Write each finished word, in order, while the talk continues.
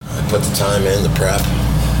put the time in, the prep.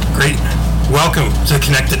 Great. Welcome to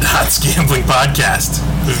Connected Dots Gambling Podcast.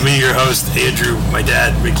 With me, your host, Andrew, my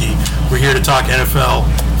dad, Mickey. We're here to talk NFL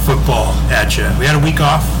football at you. We had a week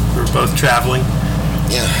off. We were both traveling.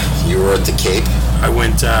 Yeah, you were at the Cape. I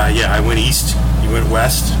went east. You went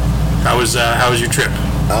west. How was your trip?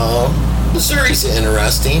 Missouri's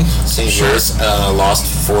interesting. St. Louis lost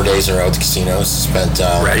 4 days in a row at the casinos. Spent 2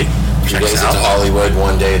 days at the Hollywood,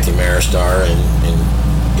 1 day at the Ameristar, and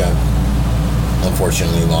got,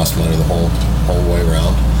 unfortunately, lost money the whole way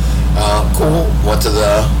around. Cool. Went to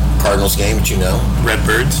the Cardinals game, which you know.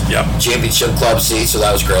 Redbirds, yep. Championship club seats, so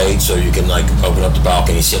that was great. So you can open up the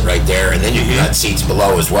balcony, sit right there, and then you got seats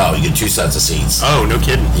below as well. You get 2 sets of seats. Oh, no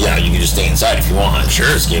kidding. Yeah, you can just stay inside if you want. Sure.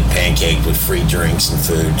 Just get pancaked with free drinks and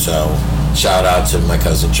food. So shout out to my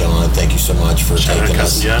cousin John. Thank you so much for taking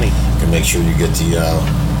us. Johnny. You can make sure you get the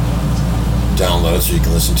download so you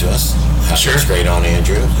can listen to us. Sure. That's great on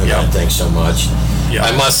Andrew. Yeah. Thanks so much. Yep.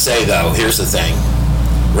 I must say though, here's the thing.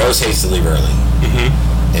 Rose hates to leave early.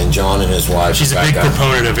 Mm-hmm. And John and his wife. She's a big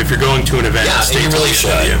proponent of if you're going to an event, stay till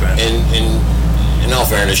the event. And in all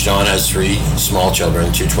fairness, John has 3 small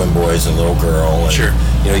children, 2 twin boys and a little girl. And, sure.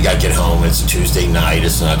 You got to get home. It's a Tuesday night.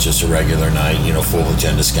 It's not just a regular night. Full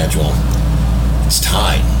agenda schedule. It's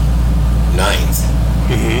tied 9th.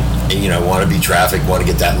 Mm-hmm. And want to beat traffic, want to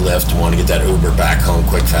get that lift, want to get that Uber back home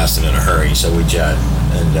quick, fast, and in a hurry. So we jet,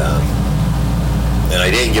 and I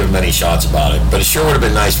didn't give him any shots about it, but it sure would have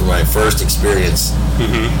been nice for my first experience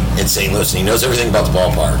in St. Louis. And he knows everything about the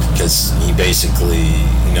ballpark because he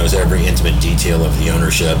knows every intimate detail of the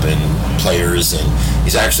ownership and players, and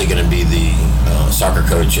he's actually going to be the soccer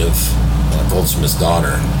coach of Goldsmith's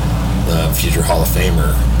daughter, the future Hall of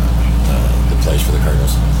Famer that plays for the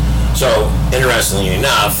Cardinals. So, interestingly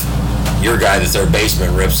enough, your guy, the third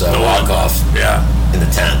baseman, rips a walk-off in the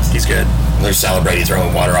 10th. He's good. And they're celebrating,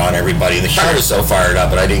 throwing water on everybody. The crowd was so fired up,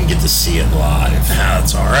 but I didn't get to see it live.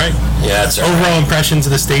 That's all right. Yeah, it's all Overall impressions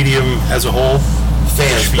of the stadium as a whole?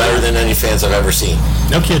 Fans, better than any fans I've ever seen.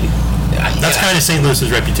 No kidding. That's kind of St. Louis's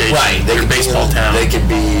reputation. Right. They're a baseball town. They could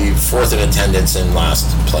be 4th in attendance and last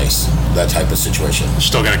place. That type of situation. They're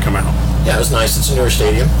still going to come out. Yeah, it was nice. It's a newer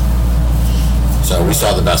stadium. So we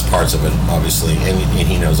saw the best parts of it, obviously, and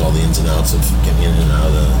he knows all the ins and outs of getting in and out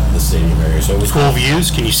of the stadium area. So it was cool views.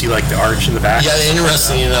 Can you see the arch in the back? Yeah,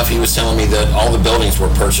 interestingly enough, he was telling me that all the buildings were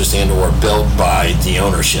purchased and or built by the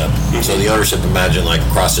ownership. Mm-hmm. So the ownership, imagine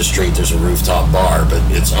across the street there's a rooftop bar, but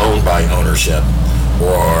it's owned by ownership,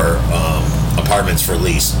 or apartments for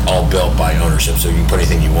lease, all built by ownership. So you can put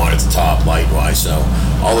anything you want at the top, light-wise. So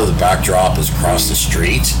all of the backdrop is across the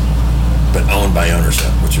street, but owned by ownership,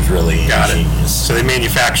 which was really ingenious. So they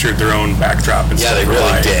manufactured their own backdrop. Yeah, they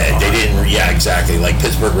really did. They didn't. Yeah, exactly.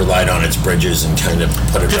 Pittsburgh relied on its bridges and kind of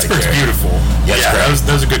put it Pittsburgh's right there. Beautiful. Yeah,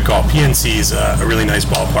 that was a good call. PNC is a really nice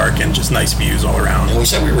ballpark and just nice views all around. And we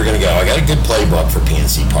said we were going to go. I got a good playbook for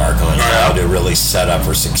PNC Park on how to really set up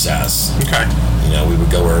for success. Okay. We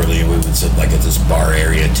would go early and we would sit at this bar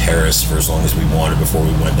area terrace for as long as we wanted before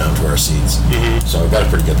we went down to our seats. Mm-hmm. So I've got a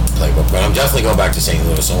pretty good playbook. But I'm definitely going back to St.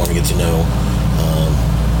 Louis. I want to get to know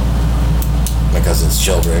my cousin's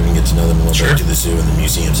children and get to know them a little bit, to the zoo and the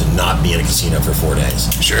museums, and not be in a casino for 4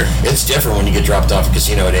 days. Sure. It's different when you get dropped off a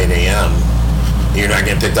casino at 8 a.m. You're not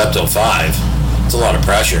getting picked up till 5. It's a lot of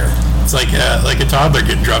pressure. It's like a toddler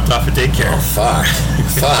getting dropped off at daycare. Oh, fuck.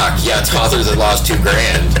 Yeah, toddlers that lost $2,000.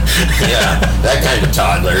 Yeah, that kind of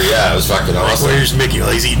toddler. Yeah, it was fucking awesome. Where's Mickey?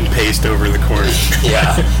 Well, he's eating paste over in the corner.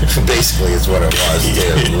 Yeah, basically it's what it was,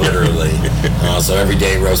 dude, literally. So every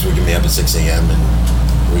day Rose would get me up at 6 a.m. and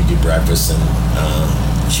we'd do breakfast, and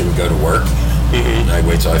she would go to work. Mm-hmm. And I'd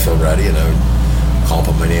wait till I feel ready, and I would call,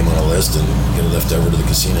 put my name on a list, and get a lift over to the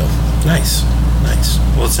casino. Nice.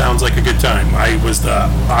 Well, it sounds like a good time. I was the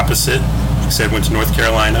opposite. Like I said, went to North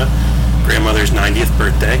Carolina. Grandmother's 90th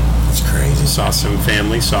birthday. That's crazy. Saw some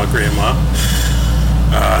family, saw grandma.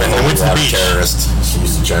 And I went to the beach. Terrorist. She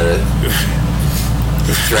used to try to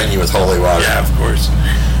threaten you with holy water. Yeah, of course.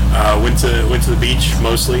 Went to the beach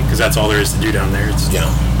mostly because that's all there is to do down there. It's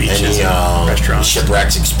beaches, and restaurants.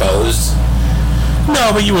 Shipwrecks exposed?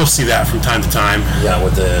 No, but you will see that from time to time. Yeah,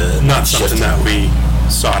 with the not something that we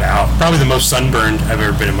sought out. Probably the most sunburned I've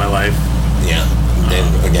ever been in my life. Yeah.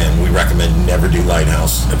 And again, we recommend never do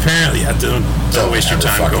Lighthouse. Apparently, yeah. Don't waste your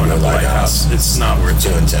time going to the Lighthouse. It's not worth it.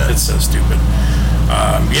 Too intense. It's so stupid.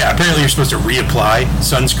 Apparently you're supposed to reapply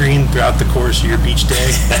sunscreen throughout the course of your beach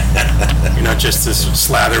day. You're not just to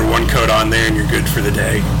slather one coat on there and you're good for the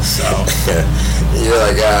day. So you're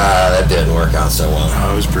like, that didn't work out so well.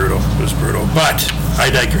 It was brutal. But I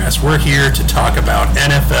digress. We're here to talk about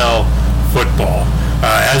NFL football.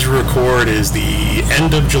 As we record is the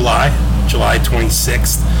end of July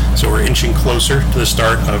 26th, so we're inching closer to the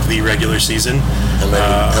start of the regular season.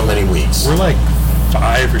 How many weeks? We're like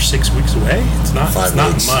 5 or 6 weeks away. It's not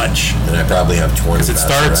much. And I probably have 20 it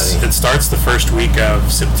starts the first week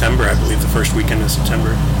of September, I believe, the first weekend of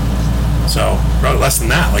September. So probably less than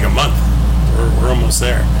that, like a month. We're almost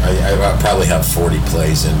there. I probably have 40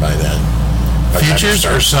 plays in by then. Futures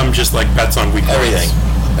or some just like bets on week everything.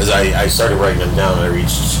 As I started writing them down, I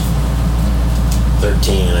reached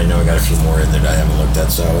 13, and I know I got a few more in there that I haven't looked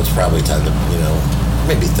at, so it's probably time to,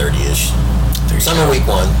 maybe 30-ish. Some in week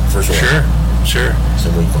 1, for sure. Sure.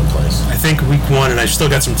 Some week 1 plays. I think week 1, and I've still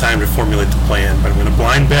got some time to formulate the plan, but I'm going to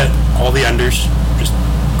blind bet all the unders, just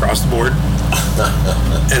across the board.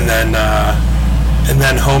 and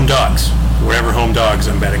then home dogs. Wherever home dogs,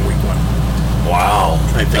 I'm betting week 1. Wow,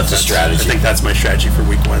 that's a strategy. I think that's my strategy for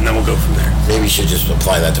week 1, and then we'll go from there. Maybe you should just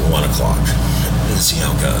apply that to 1 o'clock and see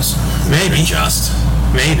how it goes. Maybe.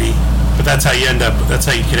 But that's how you end up. That's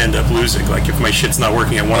how you can end up losing. Like if my shit's not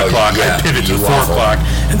working at 1 o'clock, I pivot to 4 o'clock,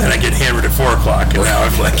 and then I get hammered at 4 o'clock, and now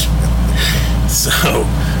I'm like. So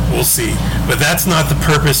we'll see. But that's not the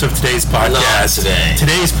purpose of today's podcast. Not today.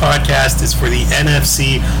 Today's podcast is for the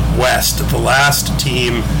NFC West, the last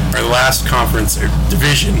team, or the last conference, or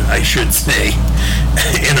division, I should say,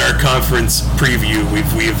 in our conference preview.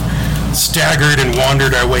 We've staggered and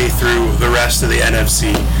wandered our way through the rest of the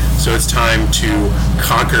NFC. So it's time to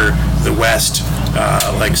conquer the West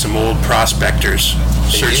like some old prospectors searching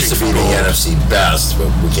for gold. It used to be the NFC best, but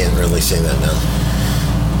we can't really say that now.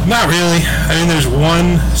 Not really. I mean, there's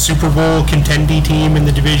one Super Bowl contending team in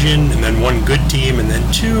the division, and then one good team, and then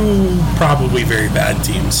 2 probably very bad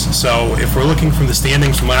teams. So if we're looking from the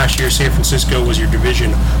standings from last year, San Francisco was your division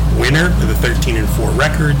winner with a 13-4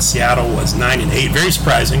 record. Seattle was 9-8. Very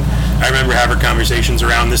surprising. I remember having conversations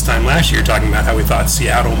around this time last year talking about how we thought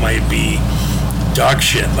Seattle might be dog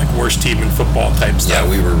shit, like worst team in football type stuff. Yeah,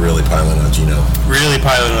 we were really piling on Geno.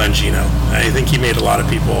 I think he made a lot of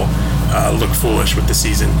people look foolish with the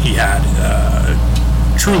season he had.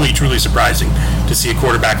 Truly surprising to see a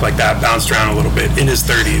quarterback like that bounced around a little bit in his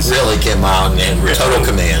 30s. Really came out and total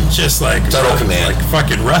command. Just like total command. Like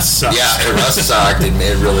fucking Russ sucks. Yeah, Russ sucked. It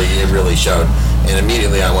really showed. And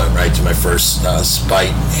immediately I went right to my first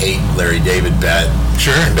spite, hate Larry David bet.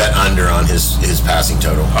 Sure. And bet under on his passing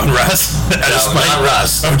total. On Russ? Not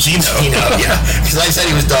Russ. Oh, Geno. Yeah. Because I said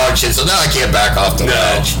he was dog shit, so now I can't back off the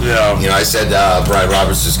ledge. No. I said Brian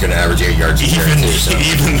Roberts is going to average 8 yards a carry too. So.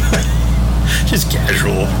 Even just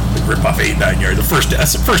casual, rip off 8-9 yards.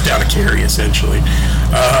 That's the first down a carry, essentially.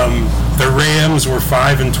 The Rams were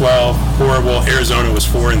 5-12, horrible. Arizona was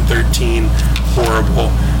 4-13, horrible.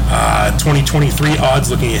 2023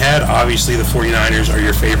 odds looking ahead. Obviously, the 49ers are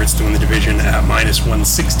your favorites to win the division at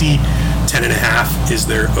 -160. 10.5 is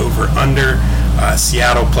their over/under.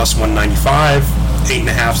 Seattle plus 195.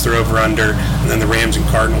 8.5 is their over/under. And then the Rams and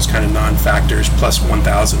Cardinals kind of non-factors, plus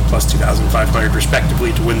 1,000, plus 2,500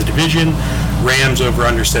 respectively to win the division. Rams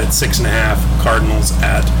over/under set at 6.5. Cardinals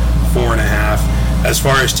at 4.5. As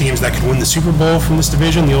far as teams that could win the Super Bowl from this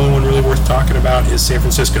division, the only one really worth talking about is San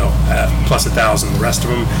Francisco at plus 1,000. The rest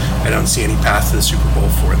of them, I don't see any path to the Super Bowl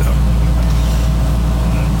for them.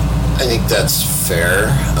 I think that's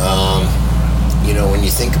fair. When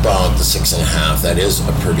you think about the 6.5, that is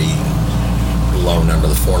a pretty low number.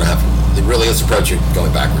 The 4.5, it really is approaching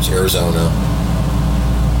going backwards. Arizona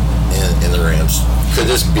and the Rams. Could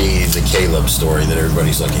this be the Caleb story that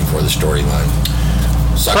everybody's looking for, the storyline?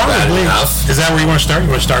 Probably. Enough. Is that where you want to start? You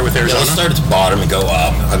want to start with Arizona? Yeah, let's start at the bottom and go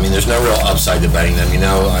up. I mean, there's no real upside to betting them.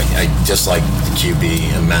 I just like the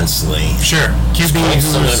QB immensely. Sure. QB is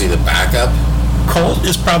going to be the backup. Colt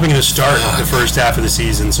is probably going to start the first half of the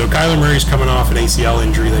season. So Kyler Murray's coming off an ACL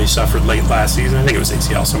injury that he suffered late last season. I think it was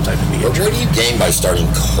ACL, some type of knee injury. What do you gain by starting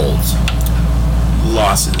Colt?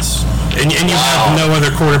 Losses. And you have no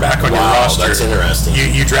other quarterback on your roster. That's interesting.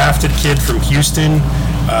 You drafted kid from Houston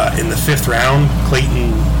in the 5th round,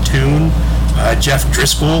 Clayton Tune. Jeff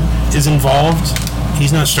Driscoll is involved.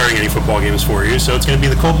 He's not starting any football games for you, so it's going to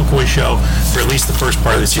be the Colt McCoy show for at least the first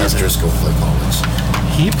part of the season. Jeff Driscoll play college.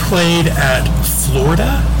 He played at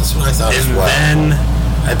Florida. That's what I thought as well. And then,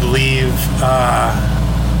 I believe,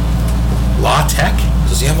 La Tech.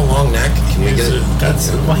 Does he have a long neck? Can we get it?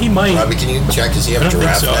 Well, he might. Robbie, can you check? Does he have a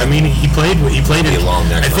giraffe neck? I mean, he played in. A long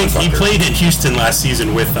neck. I think he played in Houston last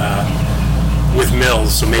season with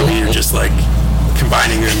Mills. So maybe you're just like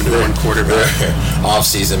combining them into one quarterback.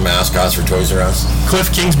 Off-season mascots for Toys R Us.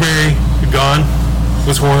 Cliff Kingsbury gone.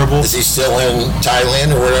 Was horrible. Is he still in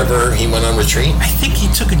Thailand or wherever he went on retreat? I think he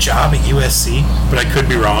took a job at USC, but I could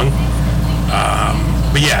be wrong.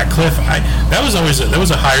 But yeah, Cliff, that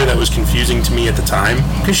was a hire that was confusing to me at the time,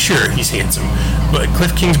 because sure, he's handsome, but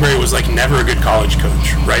Cliff Kingsbury was like never a good college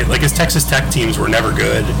coach, right? Like his Texas Tech teams were never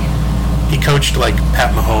good. He coached like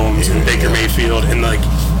Pat Mahomes and Baker Mayfield, and like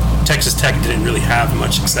Texas Tech didn't really have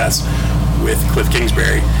much success with Cliff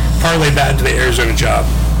Kingsbury. Parlayed that into the Arizona job.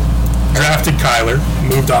 Drafted Kyler,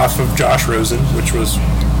 moved off of Josh Rosen, which was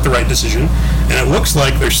the right decision, and it looks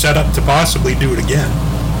like they're set up to possibly do it again.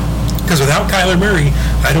 Because without Kyler Murray,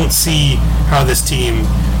 I don't see how this team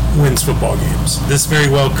wins football games. This very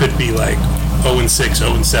well could be like 0-6,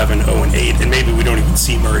 0-7, 0-8, and maybe we don't even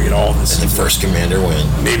see Murray at all this season. The first Commander win.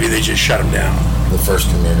 Maybe they just shut him down. The first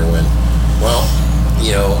Commander win. Well,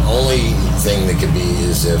 only thing that could be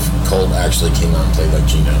is if Colt actually came out and played like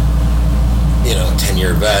Gino.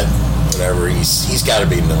 10-year vet, whatever. He's got to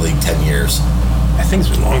be in the league 10 years. I think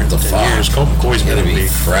it's been longer than 10 years. Colt McCoy's going to be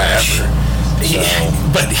fresh.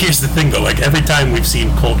 But here's the thing, though. Like, every time we've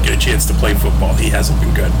seen Colt get a chance to play football, he hasn't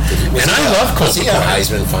been good. I love Colt. Was he a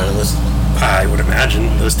Heisman finalist? I would imagine.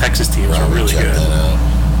 Those Texas teams are really good.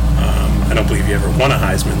 I don't believe he ever won a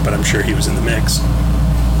Heisman, but I'm sure he was in the mix.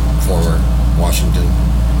 Former Washington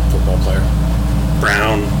football player.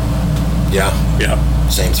 Brown. Yeah.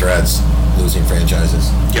 Same threads. Losing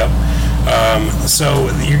franchises. Yep. So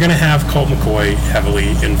you're going to have Colt McCoy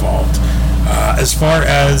heavily involved. As far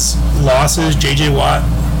as losses, J.J. Watt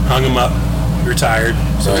hung him up, retired,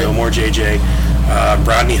 so no more J.J.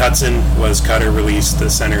 Rodney Hudson was cut or released, the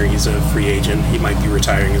center. He's a free agent. He might be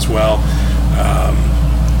retiring as well.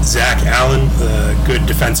 Zach Allen, the good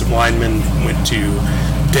defensive lineman, went to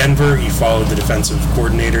Denver. He followed the defensive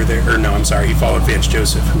coordinator there. He followed Vance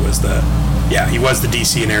Joseph, who was he was the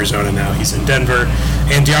DC in Arizona. Now he's in Denver.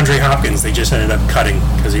 And DeAndre Hopkins, they just ended up cutting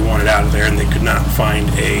because he wanted out of there, and they could not find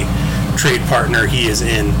a trade partner. He is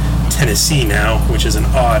in Tennessee now, which is an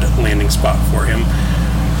odd landing spot for him.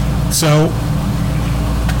 So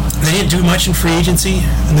they didn't do much in free agency.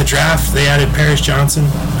 In the draft, they added Paris Johnson,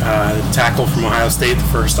 tackle from Ohio State, the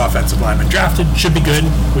first offensive lineman drafted. Should be good,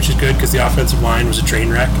 which is good because the offensive line was a train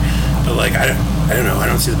wreck. But like I don't know. I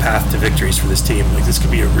don't see the path to victories for this team. Like this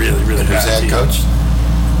could be a really, really bad team. Who's the head coach?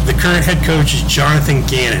 The current head coach is Jonathan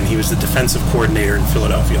Gannon. He was the defensive coordinator in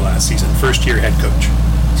Philadelphia last season. First year head coach.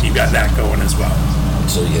 So you've got that going as well.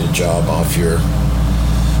 So you get a job off your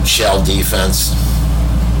shell defense.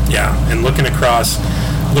 Yeah, and looking across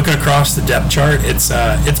the depth chart, it's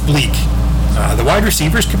bleak. The wide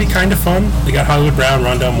receivers could be kind of fun. They got Hollywood Brown,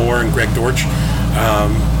 Rondell Moore, and Greg Dortch.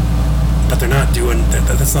 But they're not doing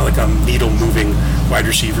that's not like a needle-moving wide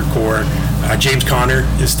receiver core. James Conner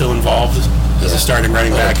is still involved as a starting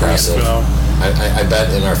running back in the NFL. I bet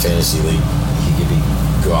in our fantasy league he could be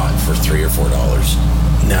got for $3 or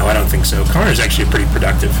 $4. No, I don't think so. Conner's actually a pretty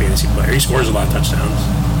productive fantasy player. He scores a lot of touchdowns.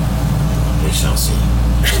 We shall see.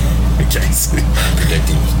 I'm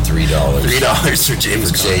predicting $3. $3 for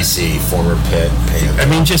James Conner. JC, former Pitt. I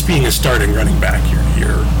mean, just being a starting running back,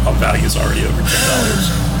 your value is already over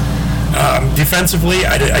 $10. Defensively,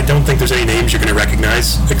 I don't think there's any names you're going to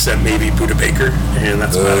recognize except maybe Budda Baker, and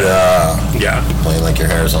that's about it. Yeah, playing like your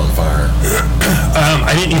hair's on fire.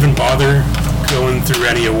 I didn't even bother going through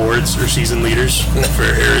any awards or season leaders for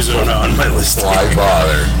Arizona on my list. Why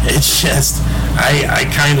bother? It's just I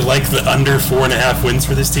kind of like the under 4.5 wins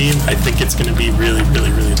for this team. I think it's going to be really,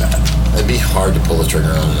 really, really bad. It'd be hard to pull the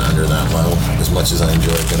trigger on an under that low, as much as I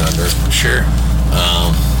enjoy an under. Sure.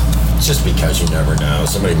 Just because you never know.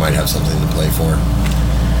 Somebody might have something to play for.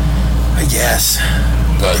 I guess.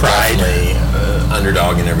 But pride. Definitely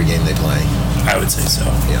underdog in every game they play. I would say so.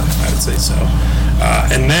 Yeah. I would say so.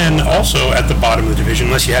 And then also at the bottom of the division,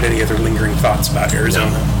 unless you had any other lingering thoughts about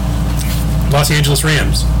Arizona, Los Angeles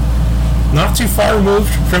Rams. Not too far removed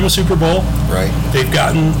from a Super Bowl. Right. They've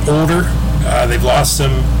gotten older. They've lost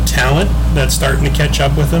some talent that's starting to catch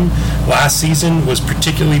up with them. Last season was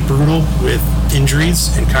particularly brutal with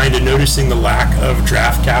injuries and kind of noticing the lack of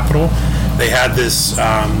draft capital. They had this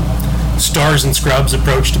stars and scrubs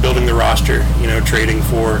approach to building the roster, trading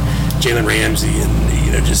for Jalen Ramsey,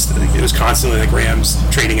 and just it was constantly like Rams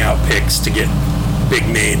trading out picks to get big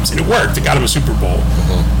names, and it worked. It got them a Super Bowl.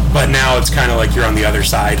 Mm-hmm. But now it's kind of like you're on the other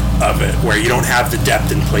side of it, where you don't have the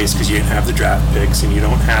depth in place because you didn't have the draft picks, and you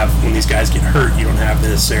don't have, when these guys get hurt, you don't have the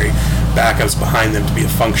necessary backups behind them to be a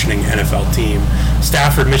functioning NFL team.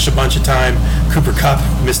 Stafford missed a bunch of time. Cooper Kupp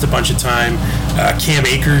missed a bunch of time. Cam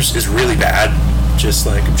Akers is really bad, just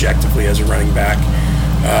like objectively as a running back.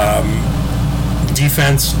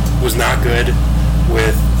 Defense was not good.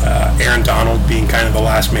 with Aaron Donald being kind of the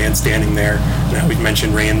last man standing there. Now, we've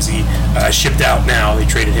mentioned Ramsey shipped out now. They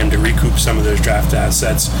traded him to recoup some of those draft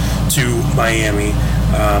assets to Miami.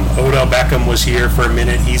 Odell Beckham was here for a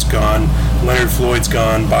minute. He's gone. Leonard Floyd's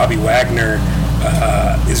gone. Bobby Wagner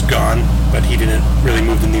is gone, but he didn't really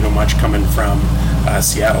move the needle much coming from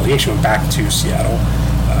Seattle. He actually went back to Seattle.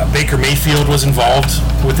 Baker Mayfield was involved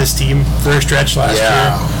with this team for a stretch last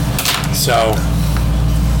year. So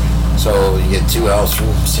you get 2 L's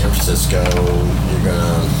from San Francisco. You're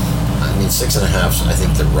gonna, 6.5 is I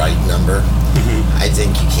think the right number. I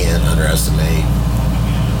think you can't underestimate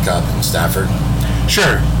Kupp and Stafford.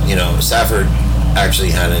 Sure. Stafford actually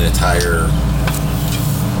had an entire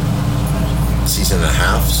season and a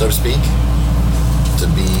half, so to speak, to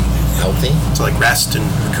be healthy. To rest and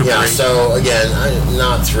recuperate. Yeah, so again, I'm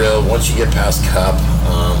not thrilled. Once you get past Kupp,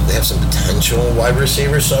 they have some potential wide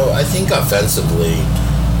receivers, so I think offensively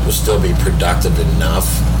will still be productive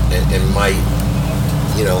enough and might,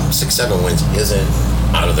 6-7 wins isn't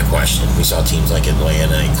out of the question. We saw teams like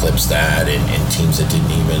Atlanta eclipse that and teams that didn't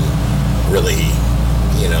even really,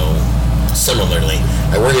 similarly.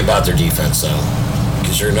 I worry about their defense, though,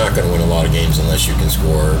 because you're not going to win a lot of games unless you can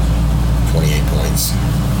score 28 points.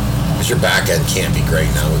 Because your back end can't be great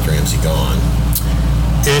now with Ramsey gone.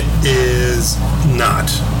 It is not.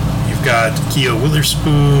 You've got Keo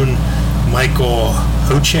Witherspoon, Michael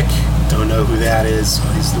Hochik, don't know who that is.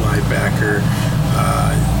 He's the linebacker.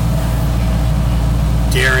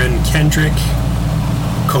 Darren Kendrick,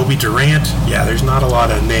 Kobe Durant. Yeah, there's not a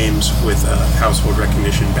lot of names with household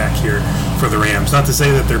recognition back here for the Rams. Not to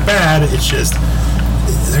say that they're bad, it's just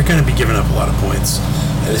they're going to be giving up a lot of points.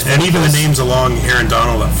 And even the names along Aaron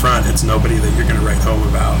Donald up front, it's nobody that you're going to write home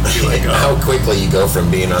about. How quickly you go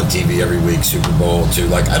from being on TV every week, Super Bowl,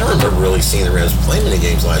 to I don't remember really seeing the Rams play many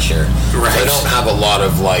games last year. Right. So I don't have a lot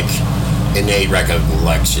of innate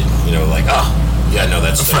recollection.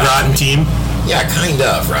 That's a forgotten team. Yeah, kind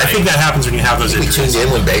of, right? I think that happens when you have those injuries. We tuned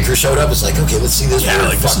in when Baker showed up. It's okay, let's see this weird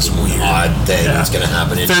odd thing that's going to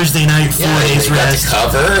happen. Thursday night, 4 days rest.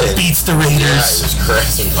 Cover and beats the Raiders. Yeah, it was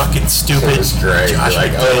crazy. Fucking stupid. It was great. Josh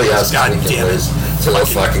God damn it. To a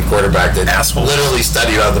fucking quarterback that literally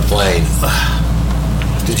studied on the plane.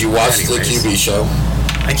 Did you watch the QB show?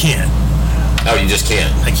 I can't. Oh, you just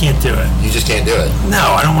can't? I can't do it. You just can't do it?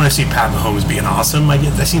 No, I don't want to see Pat Mahomes being awesome. I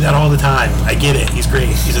see that all the time. I get it. He's great.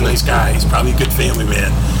 He's a nice guy. He's probably a good family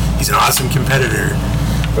man. He's an awesome competitor.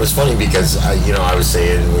 But it's funny because, I was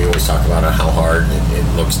saying, we always talk about how hard it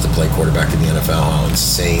looks to play quarterback in the NFL, how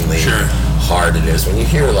insanely hard it is. When you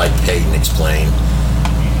hear, Peyton explain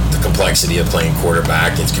the complexity of playing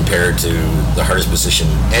quarterback, it's compared to the hardest position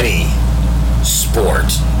in any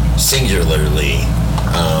sport, singularly.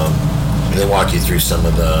 They walk you through some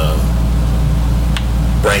of the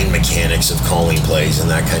brain mechanics of calling plays and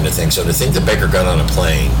that kind of thing. So to think that Baker got on a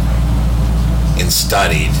plane and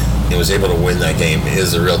studied and was able to win that game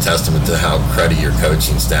is a real testament to how cruddy your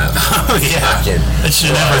coaching staff. Oh, yeah. That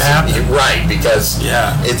should never happen. Right, because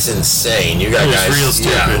it's insane. You got guys real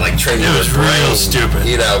stupid. training with brain, real stupid.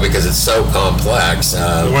 Because it's so complex.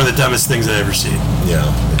 One of the dumbest things I've ever seen. Yeah,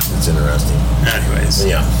 it's interesting. Anyways.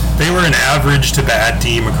 Yeah. They were an average to bad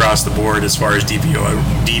team across the board as far as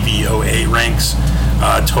DVOA ranks.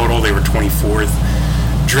 Total, they were 24th.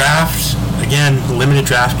 Draft, again, limited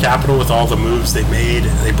draft capital with all the moves they made.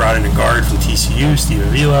 They brought in a guard from TCU, Steve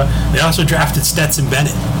Avila. They also drafted Stetson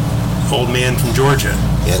Bennett, old man from Georgia.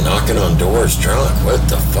 Yeah, knocking on doors drunk. What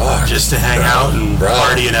the fuck? Just to hang out and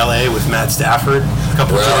party in L.A. with Matt Stafford, a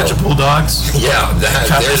couple of Georgia Bulldogs. Yeah,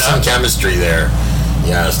 there's some chemistry there.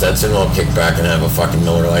 Yeah, Stetson will kick back and have a fucking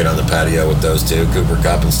Miller Lite on the patio with those two, Cooper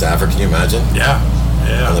Kupp and Stafford. Can you imagine? Yeah.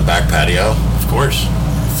 On the back patio. Of course.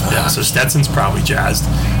 Fuck. Yeah, so Stetson's probably jazzed.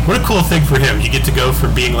 What a cool thing for him. You get to go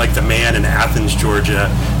from being the man in Athens, Georgia,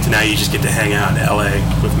 to now you just get to hang out in L.A.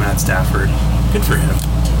 with Matt Stafford. Good for him.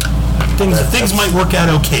 Things might work out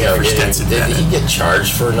okay for Stetson. Did he get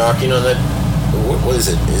charged for knocking on that? What is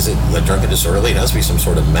it? Is it drunken disorderly? It has to be some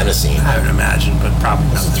sort of menacing. I would imagine, but probably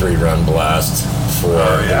not. It's a 3-run blast for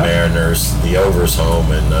the Mariners. The over's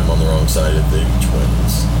home, and I'm on the wrong side of the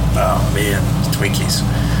Twins. Oh, man. Twinkies.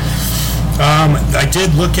 I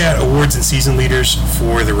did look at awards and season leaders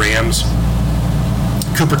for the Rams.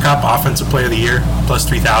 Cooper Kupp, Offensive Player of the Year, plus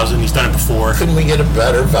 3,000. He's done it before. Couldn't we get a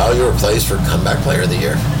better value or place for Comeback Player of the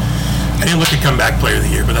Year? I didn't look at Comeback Player of the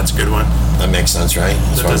Year, but that's a good one. That makes sense, right?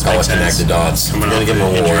 That's why we call it Connect the Dots. We're going to give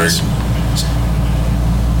him an award.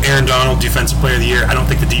 Aaron Donald, Defensive Player of the Year. I don't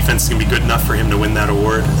think the defense is going to be good enough for him to win that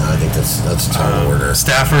award. No, I think that's a tall order.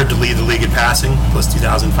 Stafford to lead the league in passing, plus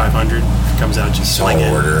 2,500. Comes out just swinging.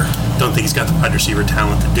 Tall order. Don't think he's got the wide receiver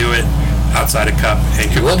talent to do it. outside of Kupp and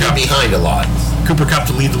He Cooper will Kupp. be behind a lot. Cooper Kupp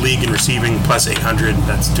to lead the league in receiving plus 800.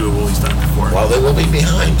 That's doable. He's done it before. Well, they will be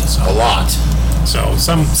behind a lot. So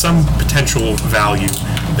some potential value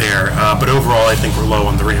there. But overall, I think we're low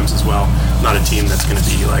on the Rams as well. Not a team that's going to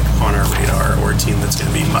be like on our radar or a team that's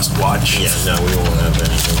going to be must watch. Yeah, no, we won't have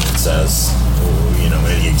anything that says,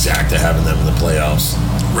 any exact to having them in the playoffs.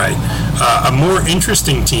 Right. A more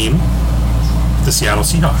interesting team, the Seattle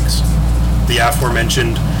Seahawks. The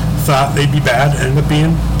aforementioned thought they'd be bad, ended up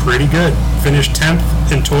being pretty good. Finished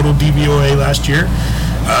 10th in total DVOA last year.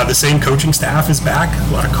 The same coaching staff is back.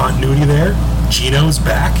 A lot of continuity there. Geno's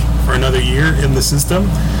back for another year in the system.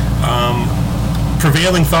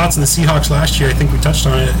 Prevailing thoughts in the Seahawks last year, I think we touched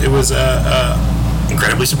on it. It was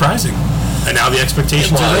incredibly surprising. And now the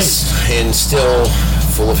expectations are raised. And still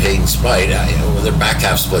full of hate and spite. With their back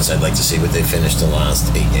half splits, I'd like to see what they finished the last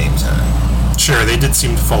 8 games at. Sure, they did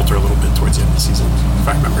seem to falter a little bit towards the end of the season, if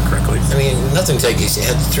I remember correctly. I mean, nothing to take. He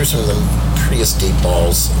had threw some of them pretty escape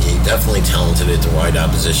balls. He definitely talented at the wideout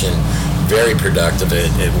position. Very productive at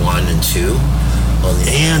 1 and 2.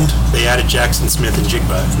 And they added Jackson Smith and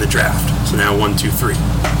Jigba in the draft. So now 1, 2, 3.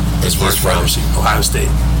 As far as from Ohio State.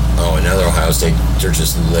 Oh, another Ohio State. They're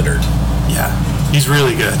just littered. Yeah, he's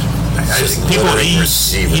really good.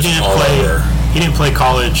 He didn't play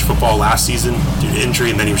college football last season due to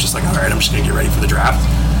injury, and then he was just like, all right, I'm just going to get ready for the draft.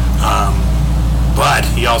 But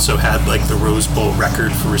he also had like the Rose Bowl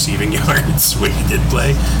record for receiving yards when he did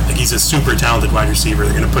play. Like, he's a super talented wide receiver.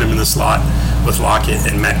 They're going to put him in the slot with Lockett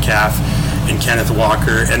and Metcalf and Kenneth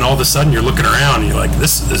Walker, and all of a sudden you're looking around and you're like,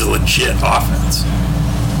 this is a legit offense.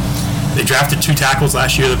 They drafted 2 tackles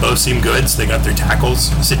last year that both seem good, so they got their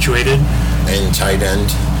tackles situated. And tight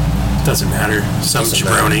end. Doesn't matter. Some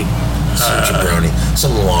jabroni.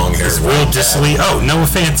 Some long-haired. Will Dissly. Oh, Noah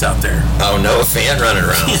Fant's out there. Oh, Noah Fant running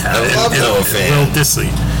around. Yeah, I love Noah Fant. Will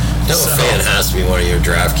Dissly. Noah Fant has to be one of your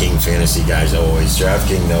DraftKings fantasy guys always.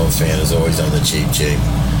 DraftKings Noah Fant is always on the cheap.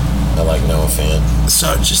 I like Noah Fant.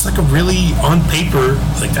 So just like a really, on paper,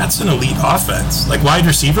 like that's an elite offense. Like wide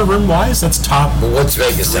receiver room wise, that's top. But what's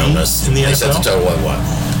Vegas telling us? In the they NFL? said the total what?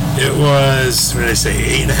 It was, what did I say,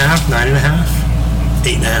 8.5, 9.5?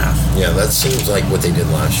 8.5. Yeah, that seems like what they did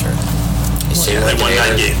last year. They won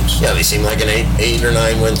 9 games. Yeah, they seem like an 8 or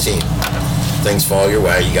 9 win team. Things fall your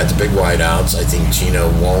way. You got the big wideouts. I think Geno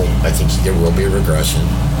won't. I think there will be a regression.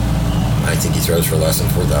 I think he throws for less than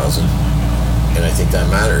 4,000. And I think that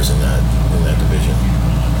matters in that division.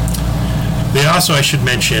 They also, I should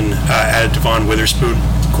mention, added Devon Witherspoon,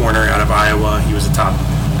 corner out of Iowa. He was a top,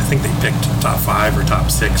 I think they picked top 5 or top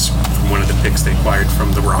 6 from one of the picks they acquired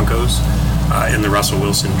from the Broncos in the Russell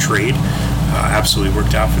Wilson trade. Absolutely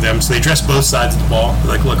worked out for them. So they addressed both sides of the ball.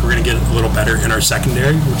 They're like, look, we're going to get a little better in our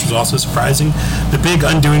secondary, which was also surprising. The big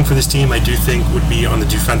undoing for this team, I do think, would be on the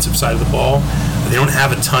defensive side of the ball. They don't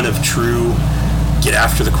have a ton of true get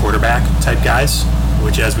after the quarterback type guys,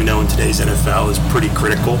 which, as we know in today's NFL, is pretty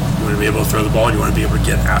critical. You want to be able to throw the ball, and you want to be able to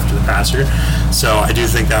get after the passer. So I do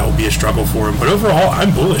think that will be a struggle for him. But overall,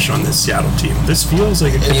 I'm bullish on this Seattle team. This feels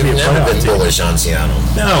like it could be a playoff team. You've never been bullish on Seattle.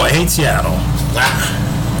 No, I hate Seattle.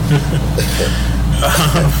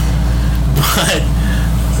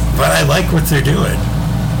 But I like what they're doing.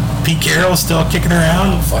 Pete Carroll's still kicking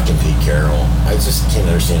around. Oh, fucking Pete Carroll. I just can't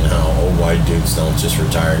understand how old white dudes don't just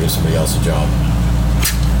retire and give somebody else a job.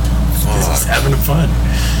 He's having fun.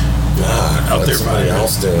 Out there, somebody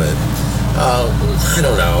else do it. I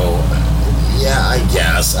don't know. Yeah, I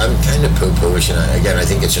guess. I'm kind of poo-pooish, and again, I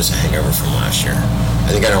think it's just a hangover from last year. I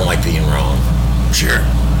think I don't like being wrong. Sure.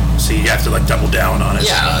 So you have to like double down on it.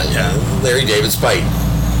 Yeah. Larry David spite.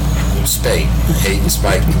 Hate and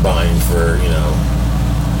spite combined for,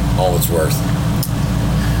 all it's worth.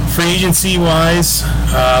 Free agency wise,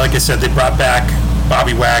 like I said, they brought back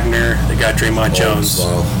Bobby Wagner. They got Draymond Jones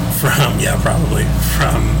from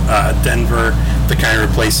Denver to kind of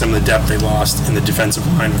replace some of the depth they lost in the defensive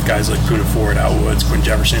line with guys like Poona Ford, Al Woods, Quinn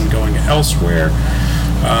Jefferson going elsewhere.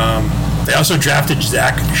 They also drafted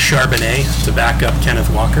Zach Charbonnet to back up Kenneth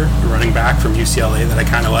Walker, the running back from UCLA that I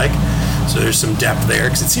kind of like. So there's some depth there,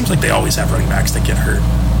 because it seems like they always have running backs that get hurt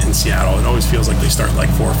in Seattle. It always feels like they start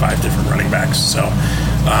like 4 or 5 different running backs. So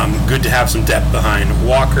good to have some depth behind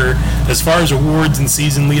Walker. As far as awards and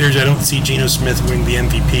season leaders, I don't see Geno Smith winning the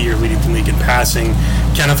MVP or leading the league in passing.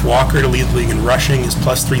 Kenneth Walker to lead the league in rushing is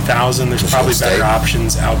plus 3,000. There's probably better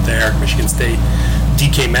options out there. Michigan State.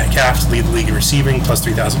 DK Metcalf to lead the league in receiving, plus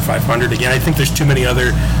 3,500. Again, I think there's too many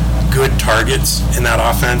other good targets in that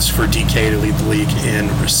offense for DK to lead the league in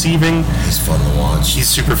receiving. He's fun to watch. He's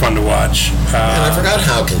super fun to watch. And I forgot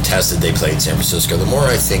how contested they played San Francisco. The more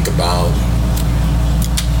I think about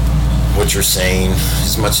what you're saying,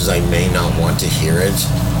 as much as I may not want to hear it.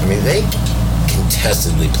 I mean, they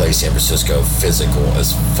contestedly play San Francisco physical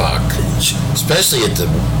as fuck, especially at the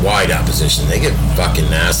wide opposition. They get fucking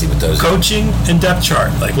nasty with those. Coaching and depth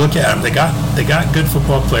chart. Like, look at them. They got good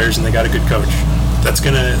football players and they got a good coach. That's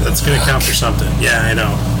gonna count for something. Yeah, I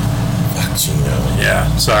know. Fuck Gino.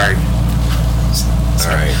 Yeah, sorry.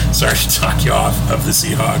 All right. Sorry to talk you off of the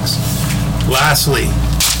Seahawks. Lastly,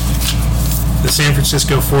 the San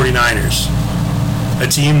Francisco 49ers. A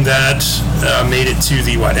team that made it to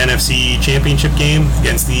the NFC Championship game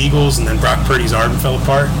against the Eagles, and then Brock Purdy's arm fell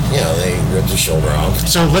apart. Yeah, they ripped his shoulder off.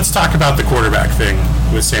 So let's talk about the quarterback thing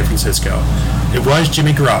with San Francisco. It was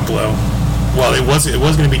Jimmy Garoppolo. Well, it was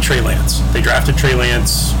going to be Trey Lance. They drafted Trey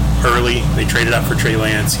Lance early. They traded up for Trey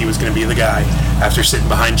Lance. He was going to be the guy after sitting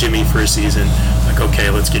behind Jimmy for a season. Like, okay,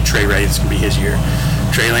 let's get Trey ready. It's going to be his year.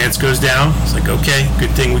 Trey Lance goes down. It's like, okay,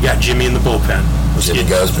 good thing we got Jimmy in the bullpen. Let's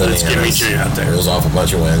get me Jimmy out there. Rolls off a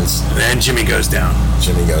bunch of wins. And then Jimmy goes down.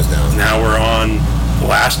 Now we're on the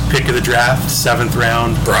last pick of the draft, 7th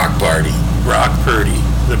round. Brock Purdy,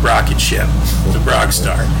 the Brocket ship, the Brock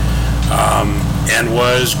star, and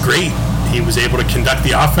was great. He was able to conduct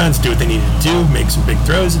the offense, do what they needed to do, make some big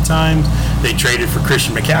throws at times. They traded for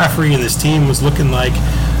Christian McCaffrey, and this team was looking like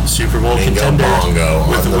Super Bowl contender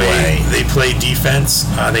with the way they play defense.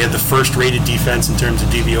 They had the first rated defense in terms of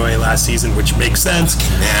DVOA last season, which makes sense.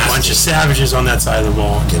 A bunch of savages on that side of the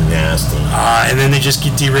ball. Nasty. And then they just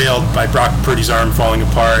get derailed by Brock Purdy's arm falling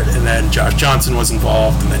apart, and then Josh Johnson was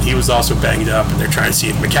involved, and then he was also banged up, and they're trying to see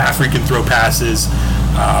if McCaffrey can throw passes,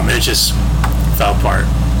 and it just fell apart.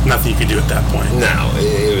 Nothing you could do at that point. No,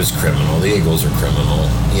 it was criminal. The Eagles are criminal,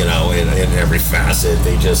 in every facet.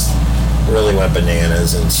 They just really went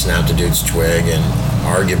bananas and snapped a dude's twig, and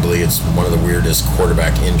arguably it's one of the weirdest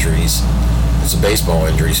quarterback injuries. It's a baseball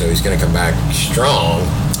injury, so he's going to come back strong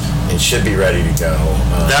and should be ready to go.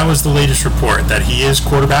 That was the latest report, that he is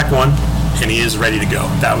quarterback 1 and he is ready to go.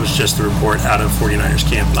 That was just the report out of 49ers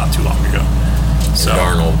camp not too long ago. So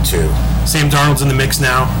Darnold, too. Sam Darnold's in the mix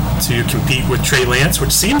now to compete with Trey Lance,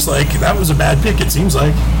 which seems like that was a bad pick. It seems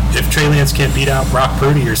like if Trey Lance can't beat out Brock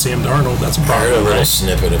Purdy or Sam Darnold, that's a problem. I heard a little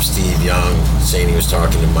snippet of Steve Young saying he was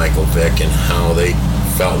talking to Michael Vick and how they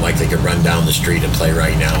felt like they could run down the street and play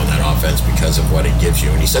right now in that offense because of what it gives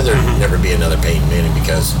you. And he said there'd never be another Peyton Manning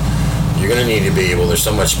because you're going to need to be able, there's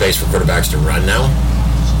so much space for quarterbacks to run now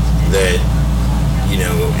that,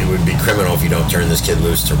 it would be criminal if you don't turn this kid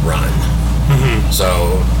loose to run.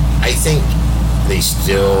 So I think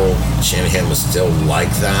Shanahan was still like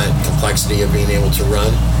that complexity of being able to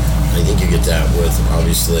run. I think you get that with,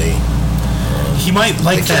 obviously, he might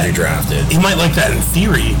like that. You drafted. He might like that in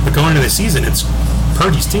theory, but going into the season, it's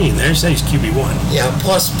Purdy's team. They say he's QB1. Yeah,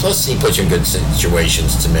 plus he puts you in good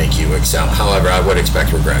situations to make you excel. However, I would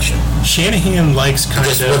expect regression. Shanahan likes kind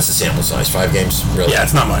of... What's the sample size? 5 games? Really? Yeah,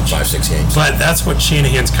 it's not much. 5-6 games. But that's what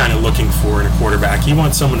Shanahan's kind of looking for in a quarterback. He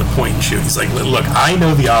wants someone to point and shoot. He's like, look, I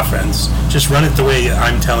know the offense. Just run it the way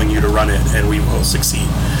I'm telling you to run it, and we will succeed.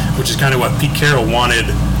 Which is kind of what Pete Carroll wanted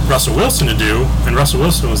Russell Wilson to do, and Russell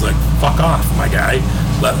Wilson was like, fuck off, my guy.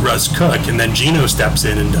 Let Russ cook. And then Geno steps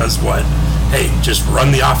in and does what? Hey, just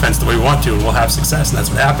run the offense the way we want to and we'll have success. And that's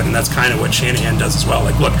what happened. And that's kind of what Shanahan does as well.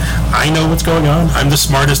 Like, look, I know what's going on. I'm the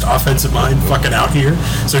smartest offensive mind fucking out here.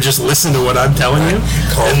 So just listen to what I'm telling you.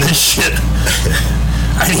 And this shit,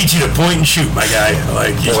 I need you to point and shoot, my guy.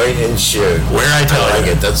 Like, point and shoot. Where I tell you. I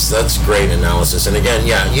like it. That's great analysis. And again,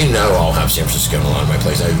 yeah, I'll have San Francisco in a lot of my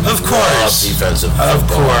plays. Of course. Defensive of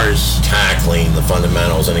football, course. Tackling, the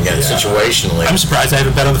fundamentals, and again, situationally. I'm surprised I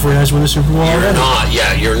haven't bet on the 49ers win the Super Bowl already.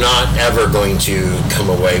 You're not ever going to come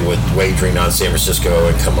away with wagering on San Francisco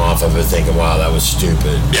and come off of it thinking, wow, that was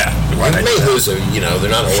stupid. Yeah. They may lose, they're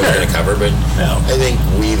not always going to cover, but I think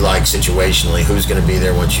we like situationally who's going to be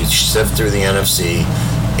there once you sift through the NFC.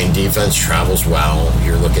 And defense travels well.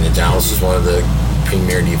 You're looking at Dallas as one of the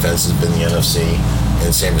premier defenses in the NFC,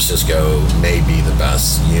 and San Francisco may be the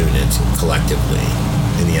best unit collectively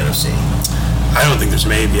in the NFC. I don't think there's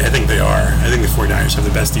maybe. I think they are. I think the 49ers have the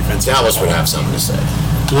best defense. Dallas would have something to say.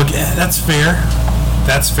 Look, that's fair.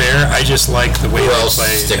 That's fair. I just like the way they play. Who else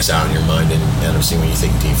sticks out in your mind in NFC when you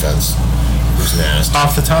think defense? Who's nasty?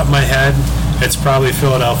 Off the top of my head, it's probably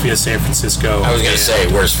Philadelphia, San Francisco. I was going to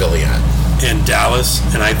say, where's Philly at? In Dallas,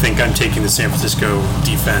 and I think I'm taking the San Francisco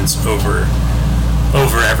defense over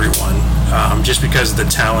everyone, just because of the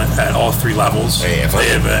talent at all 3 levels. Hey, if I'm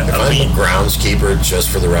a groundskeeper, just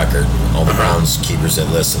for the record, all the groundskeepers that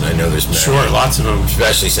listen, I know there's many. Sure, lots of them.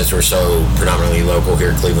 Especially since we're so predominantly local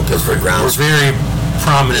here, Cleveland, Pittsburgh grounds. We're very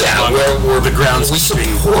prominent. Yeah, we're the groundskeeping.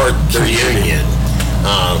 We support the union.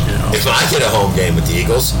 If I get a home game with the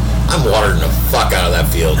Eagles, I'm watering the fuck out of that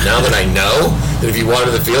field. Now that I know that if you water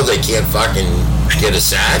the field, they can't fucking get a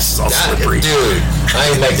sack. Dude, I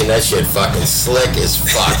ain't making that shit fucking slick as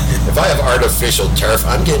fuck. If I have artificial turf,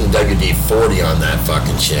 I'm getting WD-40 on that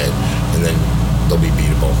fucking shit, and then they'll be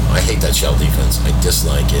beatable. I hate that shell defense. I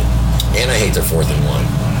dislike it. And I hate their 4th and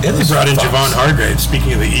 1. Yeah, they brought in Javon Hargrave.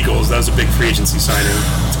 Speaking of the Eagles, that was a big free agency signing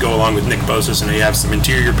to go along with Nick Bosa. And they have some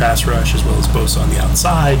interior pass rush as well as Bosa on the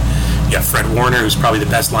outside. You have Fred Warner, who's probably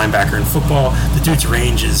the best linebacker in football. The dude's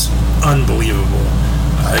range is unbelievable.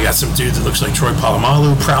 They got some dude that looks like Troy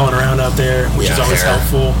Polamalu prowling around out there, which is always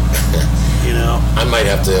helpful. You know, I might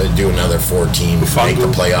have to do another 4-team make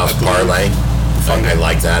the playoffs parlay. I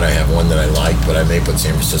like that. I have one that I like, but I may put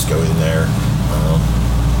San Francisco in there.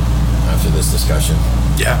 After this discussion.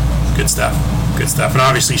 Yeah, good stuff. And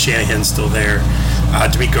obviously Shanahan's still there.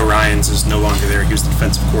 D'Amico Ryans is no longer there. He was the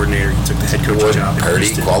defensive coordinator. He took the head coaching job. Would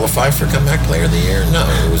Purdy qualify for comeback player of the year? No.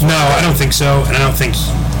 I don't think so. And I don't think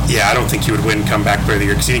he would win comeback player of the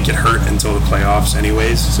year because he didn't get hurt until the playoffs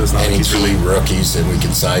anyways. So it's not any like he's really rookies that we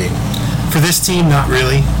can cite. For this team, not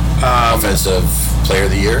really. Offensive player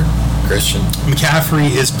of the year, Christian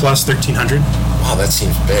McCaffrey is plus 1,300. Wow, that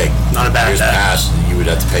seems big. Not a bad bet. Past, you would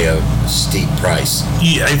have to pay a steep price.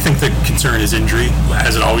 Yeah, I think the concern is injury,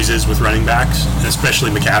 as it always is with running backs, and especially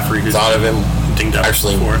McCaffrey. Who's thought of him dinged up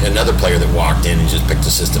actually before. Another player that walked in and just picked the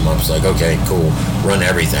system up. It's like, okay, cool, run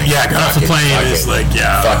everything. Yeah, got off the plane and is like,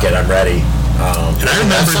 yeah, fuck it, I'm ready. And I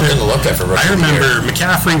remember something to look at for rookie of the year.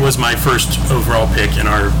 McCaffrey was my first overall pick in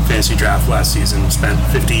our fantasy draft last season. Spent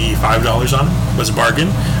 $55 on him. Was a bargain.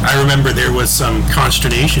 I remember there was some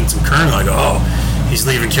consternation, some current, like, oh, he's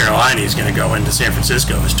leaving Carolina. He's going to go into San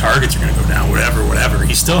Francisco. His targets are going to go down. Whatever.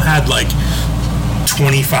 He still had like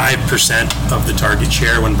 25% of the target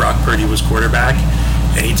share when Brock Purdy was quarterback.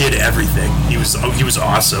 And he did everything. He was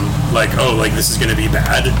awesome. Like this is going to be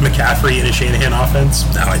bad. McCaffrey in a Shanahan offense.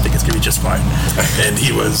 No, I think it's going to be just fine. And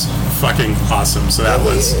he was fucking awesome. So that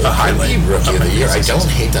was a highlight. Rookie of the year. I don't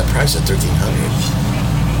hate that price at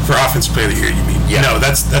 $1,300. For offensive player of the year, you mean? Yeah. No,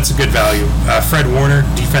 that's a good value. Fred Warner,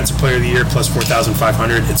 defensive player of the year, plus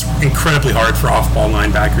 4,500. It's incredibly hard for off-ball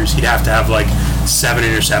linebackers. He'd have to have like 7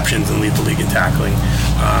 interceptions and lead the league in tackling.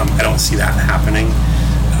 I don't see that happening.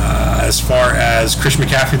 As far as Christian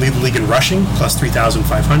McCaffrey, lead the league in rushing, plus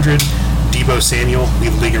 3,500. Deebo Samuel,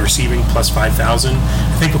 lead the league in receiving, plus 5,000.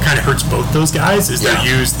 I think what kind of hurts both those guys is they're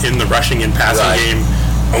used in the rushing and passing game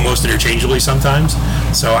almost interchangeably sometimes.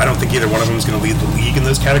 So I don't think either one of them is going to lead the league in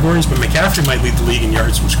those categories. But McCaffrey might lead the league in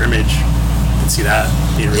yards from scrimmage. I can see that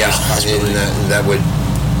being a possibility. And that would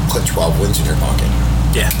put 12 wins in your pocket.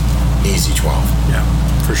 Yeah. Easy 12. Yeah,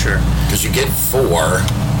 for sure. Because you get 4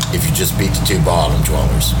 if you just beat the 2 bottom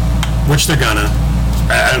dwellers. Which they're gonna.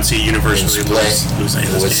 I don't see universally lose any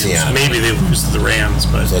of those games. Maybe they lose to the Rams,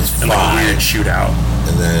 but so that's in like a weird shootout.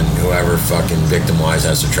 And then whoever fucking victim-wise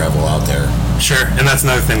has to travel out there. Sure, and that's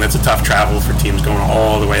another thing. That's a tough travel for teams going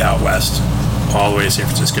all the way out west, all the way to San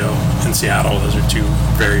Francisco and Seattle. Those are two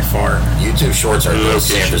very far. YouTube Shorts are no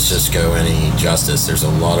San Francisco any justice. There's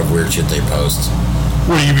a lot of weird shit they post.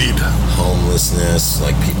 What do you mean? Homelessness,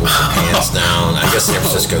 like people with their pants down. I guess San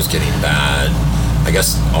Francisco's getting bad. I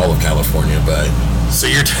guess all of California, but... So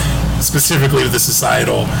you're specifically the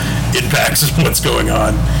societal impacts of what's going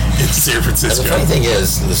on in San Francisco. And the funny thing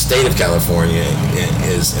is, the state of California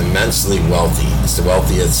is immensely wealthy. It's the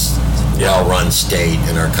wealthiest, well-run state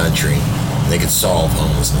in our country. They could solve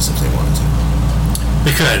homelessness if they wanted to.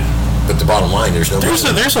 They could. But the bottom line, there's a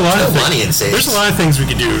lot of money in savings. There's a lot of things we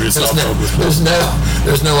could do to solve homelessness.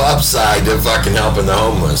 There's no upside to fucking helping the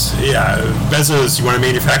homeless. Yeah, Bezos, you want to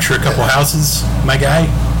manufacture a couple houses, my guy?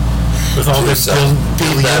 With all the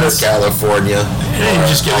billions. California. Yeah,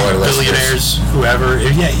 just get billionaires, whoever.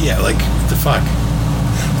 Yeah, like, what the fuck?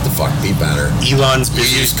 What the fuck? Be better. Elon's You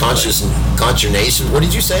use consternation. What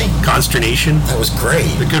did you say? Consternation. That was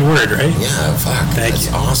great. A good word, right? Yeah, fuck. Thank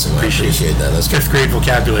you. Awesome. I appreciate that. That's 5th grade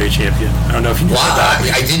vocabulary champion. I don't know if you knew that.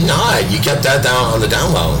 I did not. You kept that down on the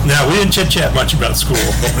down low. No, we didn't chit-chat much about school.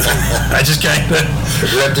 I just kind of...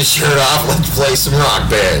 Rip the shirt off. Let's play some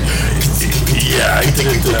rock band. Yeah, I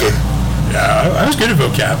did. Yeah, I was good at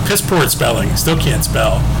vocab. Piss poor at spelling. Still can't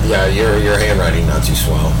spell. Yeah, your handwriting not too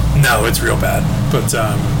swell. No, it's real bad. But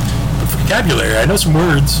vocabulary, I know some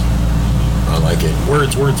words. I like it.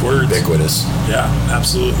 Words. Ubiquitous. Yeah,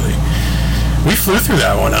 absolutely. We flew through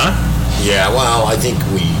that one, huh? Yeah, well, I think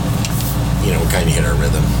we kind of hit our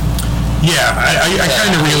rhythm. Yeah, I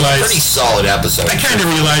kind of realized... Pretty solid episode. I kind of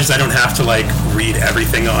realized I don't have to, read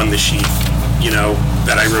everything on the sheet,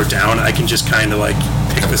 that I wrote down. I can just kind of,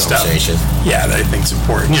 pick Have the a stuff. conversation. Yeah, that I think's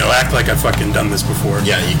important. Act like I've fucking done this before.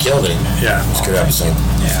 Yeah, you killed it. Yeah. It's a good episode.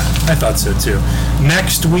 Yeah, I thought so too.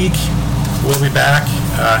 Next week, we'll be back.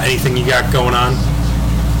 Anything you got going on?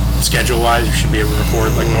 Schedule-wise, you should be able to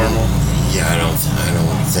record like normal. Yeah, I don't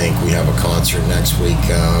think we have a concert next week.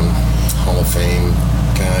 Hall of Fame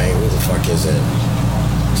guy, who the fuck is it?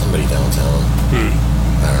 Somebody downtown.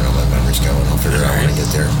 I don't know, my memory's going. I'll figure it out when I get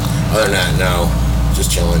there. Other than that, no,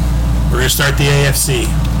 just chilling. We're going to start the AFC.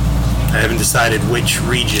 I haven't decided which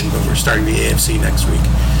region, but we're starting the AFC next week.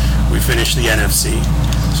 We finished the NFC.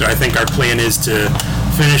 So I think our plan is to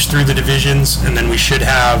finish through the divisions, and then we should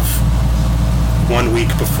have 1 week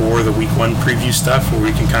before the week 1 preview stuff where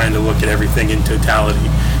we can kind of look at everything in totality,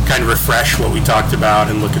 kind of refresh what we talked about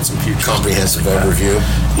and look at some future comprehensive overview,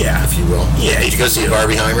 if you will. Yeah. Did you go see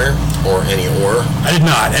Barbieheimer or any or? I did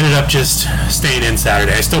not. Ended up just staying in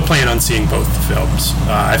Saturday. I still plan on seeing both the films.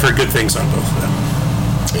 I've heard good things on both of them.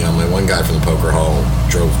 My one guy from the poker hall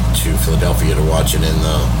drove to Philadelphia to watch it in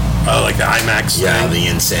the like the IMAX thing? The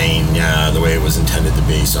insane, the way it was intended to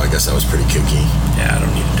be. So I guess that was pretty kooky. Yeah, I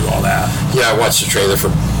don't need to do all that. Yeah, I watched the trailer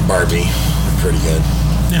for Barbie. Pretty good.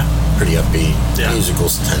 Yeah. Pretty upbeat. Yeah.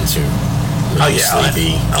 Musicals tend to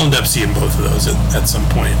sleepy. I'll end up seeing both of those at some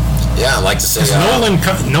point. Yeah, I'd like to say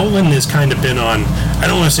Nolan has kind of been on, I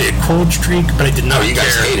don't want to say a cold streak, but I did not you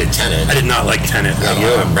guys hated Tenet. I did not like Tenet. Yeah,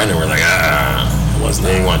 you and Brendan were like, It was not.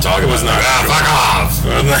 They didn't want to talk about it. Fuck off.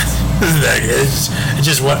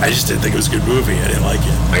 I just didn't think it was a good movie. I didn't like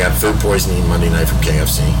it. I got food poisoning Monday night from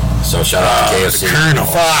KFC. So shout out to KFC. The Colonel.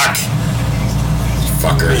 Fuck.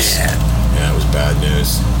 Fuckers. Yeah, it was bad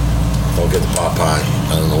news. Don't get the pot pie.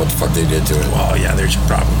 I don't know what the fuck they did to it. Well, yeah, there's your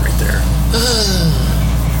problem right there.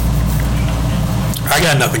 I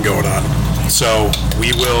got nothing going on. So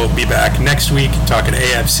we will be back next week talking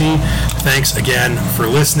AFC. Thanks again for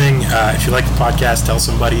listening. If you like the podcast, tell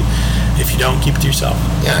somebody. If you don't, keep it to yourself.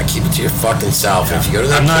 Yeah, keep it to your fucking self. Yeah. If you go to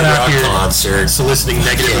that Kid Rock concert, soliciting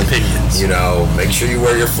negative opinions. Make sure you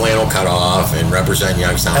wear your flannel cut off and represent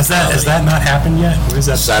Youngstown. Has that not happened yet? What is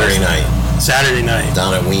that? Saturday night. Saturday night.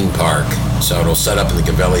 Down at Ween Park. So it'll set up in the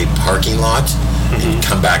Gavelli parking lot and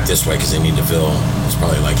come back this way because they need to fill. It's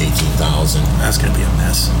probably like 18,000. That's going to be a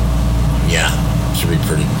mess. Yeah, should be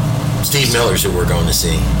pretty. Steve Miller's who we're going to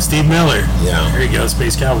see. Steve Miller. Yeah. There you go,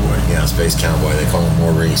 Space Cowboy. Yeah, Space Cowboy. They call him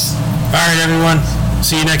Maurice. All right, everyone.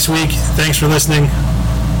 See you next week. Thanks for listening.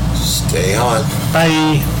 Stay on.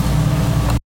 Bye.